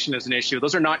inflation is an issue,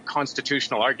 those are not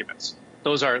constitutional arguments.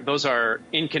 Those are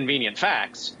inconvenient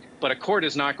facts. But a court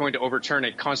is not going to overturn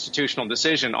a constitutional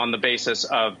decision on the basis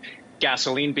of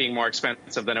gasoline being more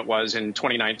expensive than it was in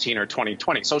 2019 or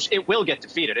 2020. So it will get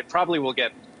defeated. It probably will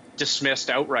get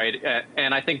dismissed outright.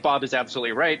 And I think Bob is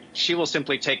absolutely right. She will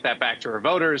simply take that back to her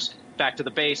voters, back to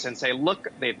the base, and say, look,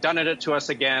 they've done it to us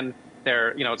again.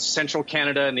 It's Central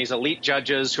Canada and these elite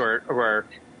judges who are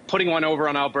putting one over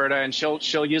on Alberta, and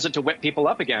she'll use it to whip people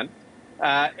up again.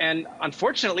 And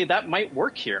unfortunately, that might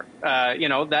work here.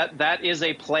 That is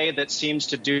a play that seems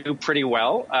to do pretty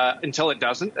well until it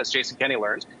doesn't, as Jason Kenney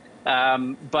learned.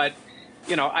 But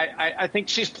I think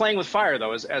she's playing with fire,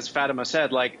 though, as Fatima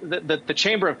said. Like the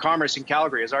Chamber of Commerce in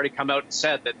Calgary has already come out and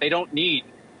said that they don't need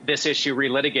this issue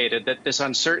relitigated, that this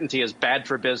uncertainty is bad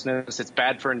for business, it's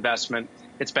bad for investment,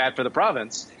 it's bad for the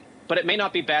province. but it may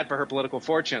not be bad for her political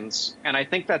fortunes. And I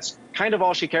think that's kind of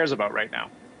all she cares about right now.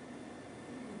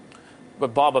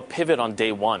 But Bob, a pivot on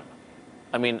day one.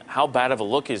 I mean, how bad of a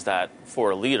look is that for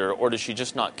a leader, or does she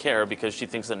just not care because she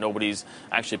thinks that nobody's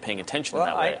actually paying attention in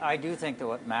that way? I do think that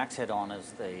what Max hit on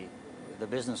is the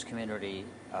business community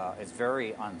is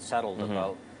very unsettled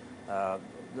about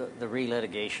the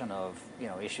relitigation of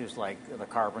issues like the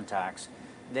carbon tax.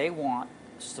 They want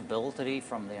stability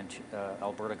from the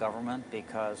Alberta government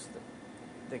because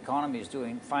the economy is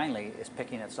finally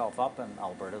picking itself up in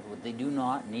Alberta. What they do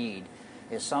not need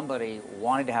is somebody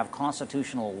wanting to have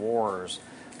constitutional wars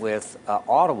with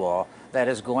Ottawa that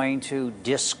is going to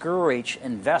discourage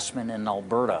investment in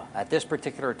Alberta. At this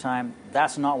particular time,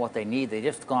 that's not what they need. They've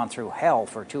just gone through hell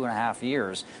for 2.5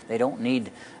 years. They don't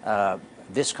need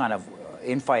this kind of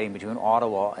infighting between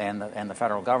Ottawa and the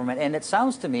federal government. And it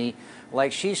sounds to me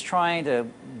like she's trying to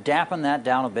dampen that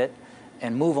down a bit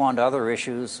and move on to other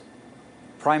issues,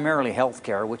 primarily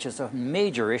healthcare, which is a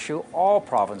major issue all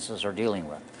provinces are dealing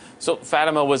with. So,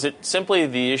 Fatima, was it simply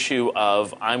the issue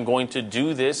of I'm going to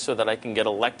do this so that I can get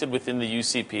elected within the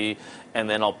UCP, and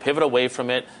then I'll pivot away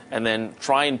from it, and then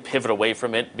try and pivot away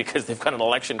from it because they've got an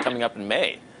election coming up in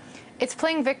May? It's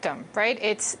playing victim, right?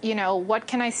 It's, what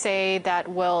can I say that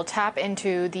will tap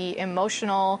into the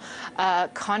emotional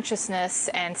consciousness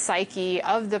and psyche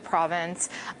of the province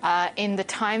in the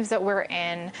times that we're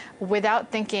in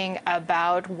without thinking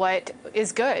about what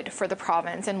is good for the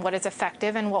province and what is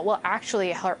effective and what will actually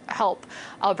help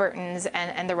Albertans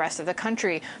and the rest of the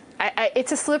country.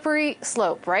 It's a slippery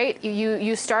slope, right?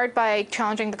 You start by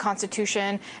challenging the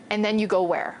Constitution, and then you go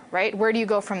where, right? Where do you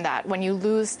go from that when you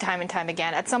lose time and time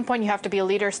again? At some point, you have to be a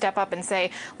leader, step up and say,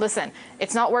 listen,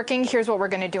 it's not working, here's what we're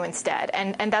going to do instead.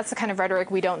 And that's the kind of rhetoric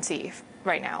we don't see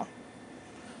right now.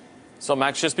 So,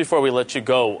 Max, just before we let you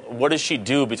go, what does she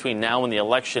do between now and the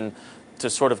election to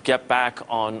sort of get back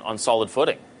on solid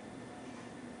footing?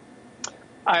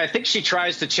 I think she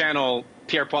tries to channel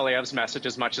Pierre Poilievre's message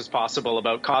as much as possible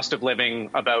about cost of living,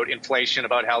 about inflation,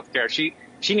 about healthcare.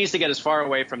 She needs to get as far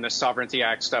away from this Sovereignty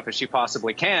Act stuff as she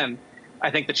possibly can. I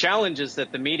think the challenge is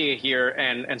that the media here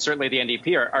and certainly the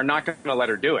NDP are not going to let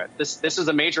her do it. This is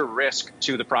a major risk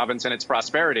to the province and its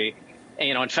prosperity.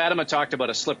 And Fatima talked about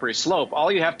a slippery slope.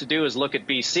 All you have to do is look at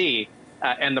BC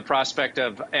and the prospect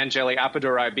of Anjali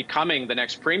Appadurai becoming the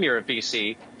next premier of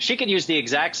BC. She could use the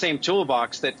exact same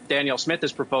toolbox that Danielle Smith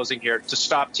is proposing here to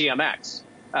stop TMX.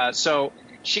 So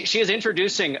she is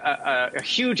introducing a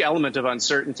huge element of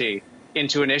uncertainty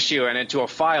into an issue and into a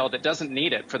file that doesn't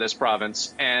need it for this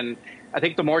province. And I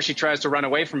think the more she tries to run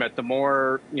away from it, the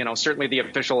more, certainly the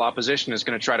official opposition is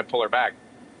going to try to pull her back.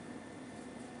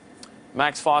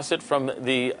 Max Fawcett from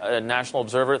the National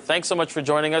Observer, thanks so much for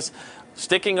joining us.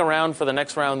 Sticking around for the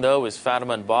next round, though, is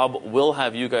Fatima and Bob. We'll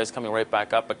have you guys coming right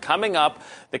back up. But coming up,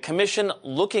 the Commission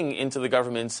looking into the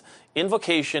government's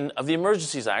invocation of the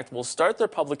Emergencies Act will start their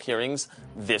public hearings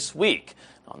this week.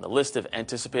 On the list of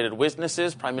anticipated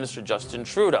witnesses, Prime Minister Justin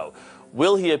Trudeau.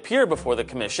 Will he appear before the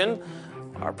Commission?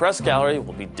 Our press gallery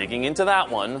will be digging into that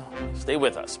one. Stay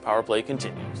with us. Power Play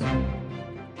continues.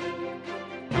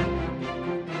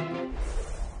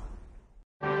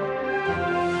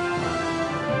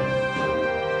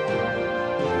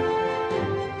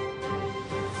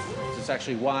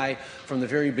 Actually why, from the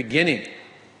very beginning,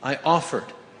 I offered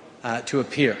to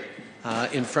appear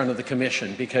in front of the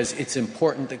Commission, because it's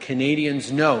important that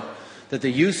Canadians know that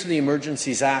the use of the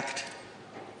Emergencies Act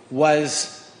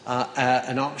was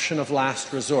an option of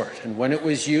last resort. And when it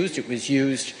was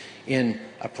used in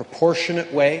a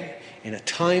proportionate way, in a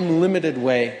time-limited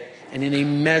way, and in a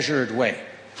measured way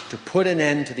to put an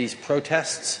end to these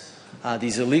protests,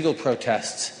 these illegal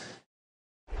protests.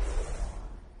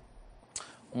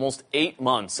 Almost 8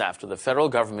 months after the federal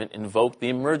government invoked the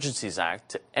Emergencies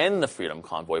Act to end the Freedom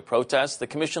Convoy protests, the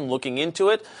Commission looking into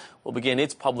it will begin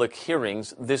its public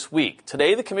hearings this week.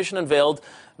 Today, the Commission unveiled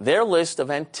their list of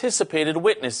anticipated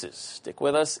witnesses. Stick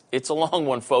with us. It's a long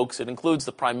one, folks. It includes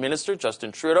the Prime Minister,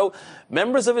 Justin Trudeau,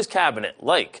 members of his cabinet,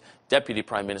 like Deputy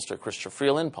Prime Minister Chrystia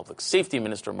Freeland, Public Safety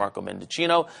Minister Marco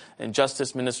Mendicino, and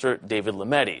Justice Minister David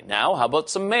Lametti. Now, how about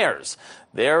some mayors?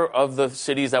 They're of the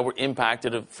cities that were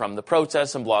impacted from the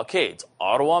protests and blockades.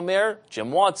 Ottawa Mayor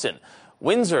Jim Watson,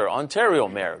 Windsor, Ontario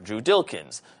Mayor Drew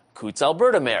Dilkins, Coutts,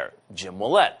 Alberta Mayor Jim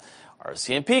Ouellette.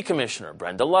 RCMP Commissioner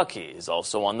Brenda Lucki is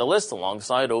also on the list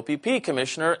alongside OPP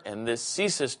Commissioner and the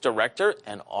CSIS Director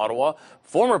and Ottawa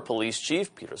former Police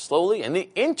Chief Peter Slowly and the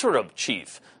Interim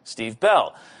Chief Steve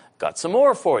Bell. Got some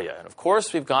more for you. And of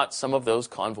course, we've got some of those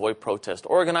convoy protest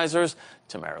organizers,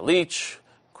 Tamara Leach,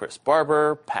 Chris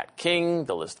Barber, Pat King,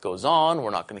 the list goes on.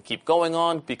 We're not going to keep going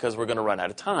on because we're going to run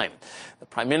out of time. The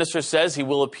Prime Minister says he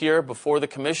will appear before the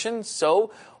Commission.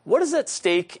 So what is at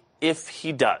stake if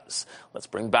he does? Let's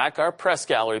bring back our press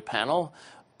gallery panel.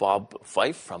 Bob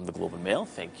Fife from the Globe and Mail,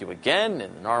 thank you again.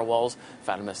 And the Narwhals,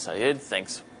 Fatima Syed,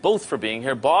 thanks both for being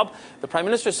here. Bob, the Prime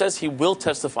Minister says he will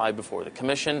testify before the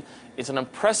Commission. It's an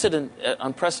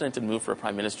unprecedented move for a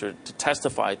Prime Minister to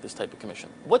testify at this type of commission.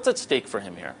 What's at stake for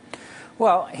him here?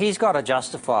 Well, he's got to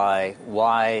justify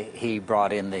why he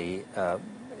brought in the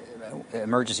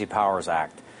Emergency Powers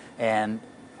Act. And,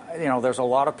 you know, there's a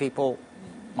lot of people,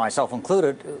 myself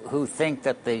included, who think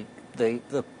that the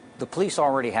police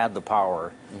already had the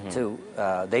power to,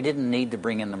 they didn't need to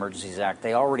bring in the Emergencies Act.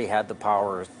 They already had the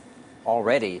power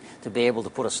already to be able to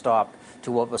put a stop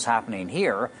to what was happening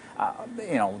here.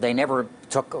 You know, they never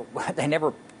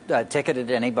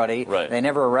ticketed anybody. Right. They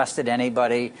never arrested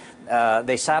anybody.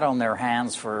 They sat on their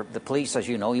hands for the police, as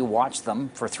you know. You watched them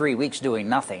for 3 weeks doing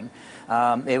nothing.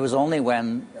 It was only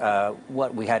when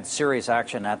we had serious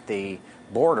action at the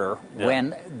border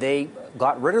when they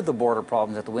got rid of the border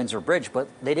problems at the Windsor Bridge, but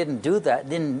they didn't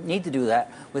need to do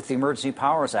that with the Emergency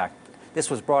Powers Act. This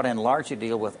was brought in largely to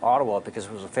deal with Ottawa because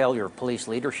it was a failure of police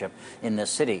leadership in this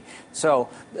city. So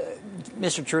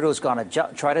Mr. Trudeau's going to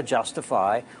try to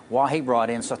justify why he brought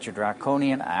in such a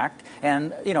draconian act.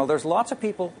 And, you know, there's lots of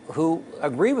people who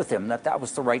agree with him that that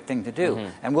was the right thing to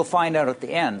do. And we'll find out at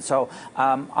the end. So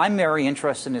I'm very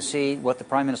interested to see what the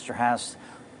Prime Minister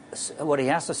what he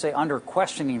has to say under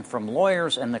questioning from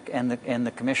lawyers and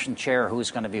the Commission chair who is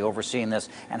going to be overseeing this,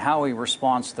 and how he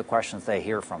responds to the questions they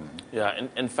hear from him. Yeah,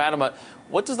 and Fatima,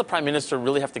 what does the Prime Minister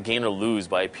really have to gain or lose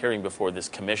by appearing before this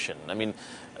Commission? I mean,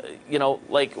 you know,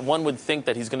 like one would think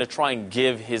that he's going to try and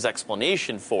give his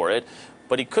explanation for it,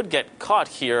 but he could get caught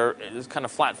here kind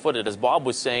of flat-footed, as Bob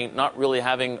was saying, not really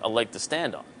having a leg to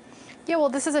stand on. Yeah, well,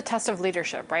 this is a test of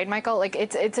leadership, right, Michael? Like,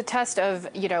 it's a test of,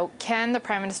 you know, can the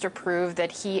Prime Minister prove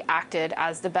that he acted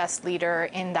as the best leader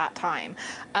in that time?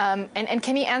 And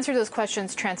can he answer those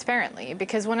questions transparently?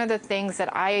 Because one of the things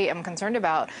that I am concerned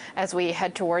about as we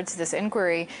head towards this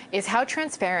inquiry is how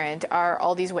transparent are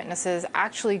all these witnesses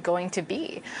actually going to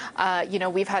be? You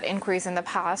know, we've had inquiries in the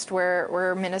past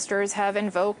where ministers have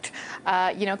invoked,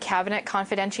 you know, cabinet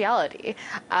confidentiality.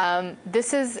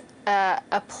 This is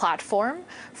a platform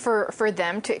for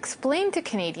them to explain to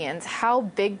Canadians how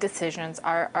big decisions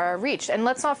are reached. And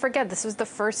let's not forget, this was the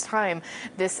first time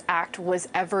this act was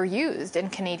ever used in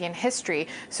Canadian history.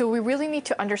 So we really need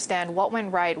to understand what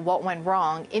went right, what went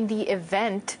wrong in the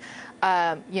event,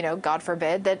 you know, God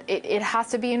forbid, that it has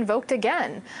to be invoked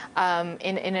again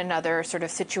in another sort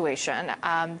of situation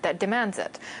that demands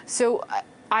it. So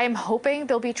I am hoping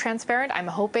they'll be transparent. I'm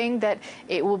hoping that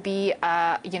it will be,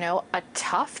 you know, a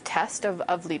tough test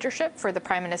of leadership for the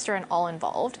Prime Minister and all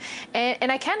involved.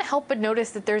 And I can't help but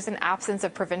notice that there's an absence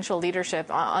of provincial leadership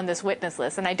on this witness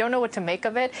list. And I don't know what to make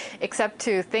of it, except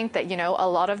to think that, you know, a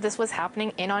lot of this was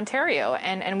happening in Ontario.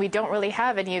 And we don't really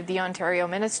have any of the Ontario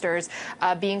ministers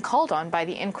being called on by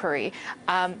the inquiry.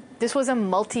 This was a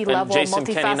multi-level,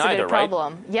 multifaceted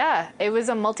problem. Right? Yeah, it was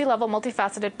a multi-level,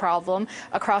 multifaceted problem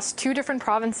across 2 different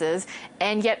provinces,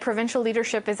 and yet provincial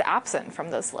leadership is absent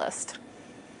from this list.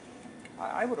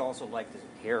 I would also like to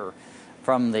hear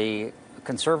from the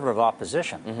Conservative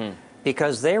opposition,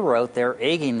 because they were out there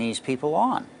egging these people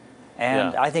on.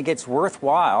 And I think it's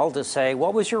worthwhile to say,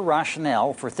 what was your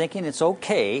rationale for thinking it's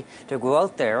okay to go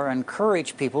out there and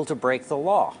encourage people to break the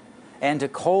law and to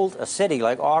hold a city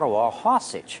like Ottawa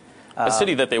hostage? A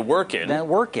city that they work in.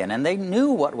 And they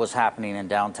knew what was happening in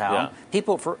downtown.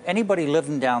 People, for anybody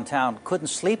living downtown, couldn't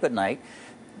sleep at night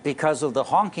because of the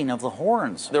honking of the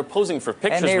horns. They're posing for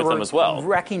pictures with them as well. And they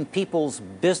were wrecking people's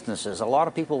businesses. A lot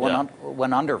of people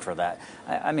went under for that.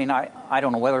 I mean, I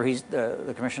don't know whether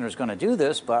the commissioner is going to do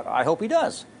this, but I hope he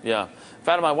does. Yeah.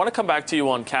 Fatima, I want to come back to you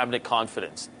on cabinet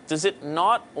confidence. Does it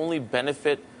not only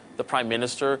benefit the Prime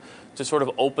Minister to sort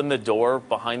of open the door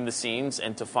behind the scenes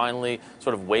and to finally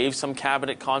sort of waive some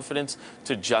cabinet confidence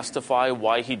to justify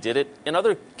why he did it? In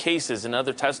other cases, in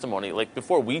other testimony, like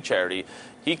before We Charity,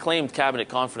 he claimed cabinet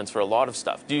confidence for a lot of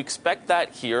stuff. Do you expect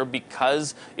that here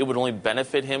because it would only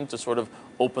benefit him to sort of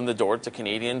open the door to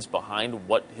Canadians behind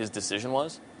what his decision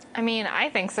was? I mean, I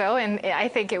think so, and I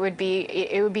think it would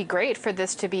be great for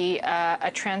this to be a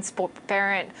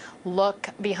transparent look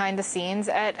behind the scenes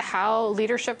at how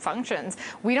leadership functions.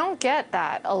 We don't get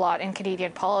that a lot in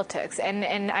Canadian politics,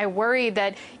 and I worry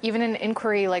that even an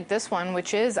inquiry like this one,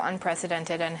 which is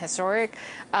unprecedented and historic,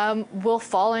 will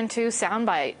fall into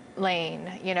soundbite lane,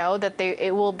 that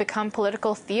it will become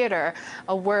political theater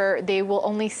where they will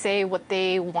only say what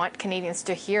they want Canadians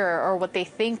to hear or what they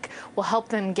think will help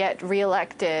them get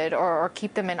reelected or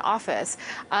keep them in office.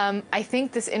 I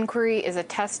think this inquiry is a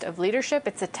test of leadership,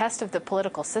 it's a test of the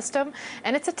political system,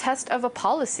 and it's a test of a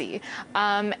policy.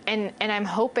 And I'm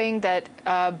hoping that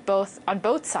on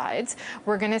both sides,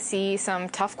 we're going to see some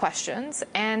tough questions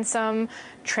and some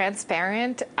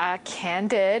transparent,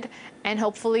 candid, and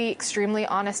hopefully extremely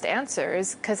honest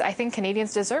answers, because I think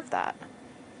Canadians deserve that.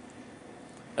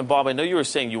 And Bob, I know you were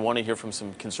saying you want to hear from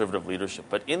some Conservative leadership,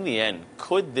 but in the end,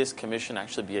 could this commission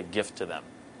actually be a gift to them?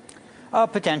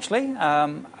 Potentially.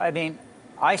 I mean,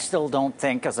 I still don't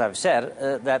think, as I've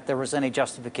said, that there was any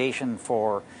justification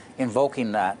for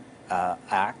invoking that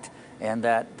act, and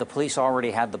that the police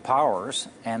already had the powers,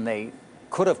 and they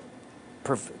could have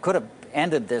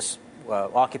ended this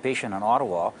occupation in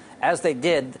Ottawa, as they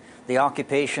did the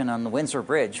occupation on the Windsor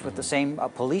Bridge with the same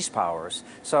police powers.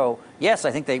 So yes,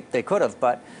 I think they could have,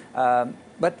 but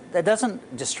that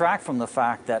doesn't distract from the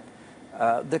fact that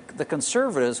the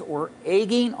Conservatives were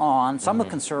egging on, some of the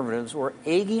Conservatives were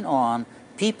egging on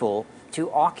people to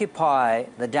occupy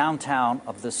the downtown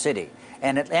of the city.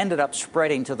 And it ended up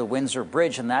spreading to the Windsor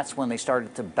Bridge, and that's when they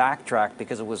started to backtrack,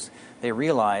 because they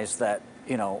realized that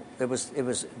it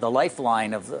was the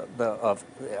lifeline of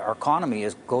our economy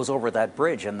goes over that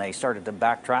bridge, and they started to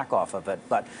backtrack off of it.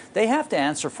 But they have to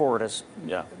answer for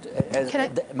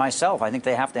it myself. I think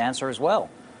they have to answer as well.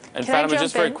 And Fatima,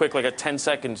 just very quick, like 10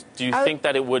 seconds, do you think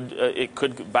that it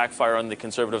could backfire on the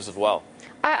Conservatives as well?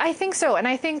 I think so, and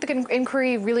I think the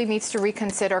inquiry really needs to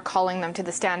reconsider calling them to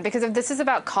the stand, because if this is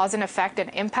about cause and effect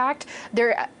and impact,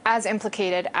 they're as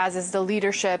implicated as is the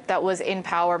leadership that was in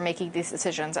power making these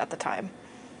decisions at the time.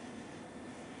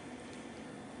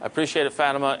 I appreciate it,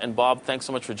 Fatima. And Bob, thanks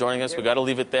so much for joining us. We've got to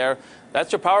leave it there.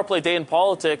 That's your Power Play Day in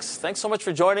Politics. Thanks so much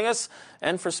for joining us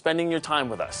and for spending your time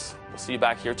with us. We'll see you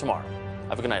back here tomorrow.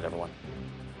 Have a good night, everyone.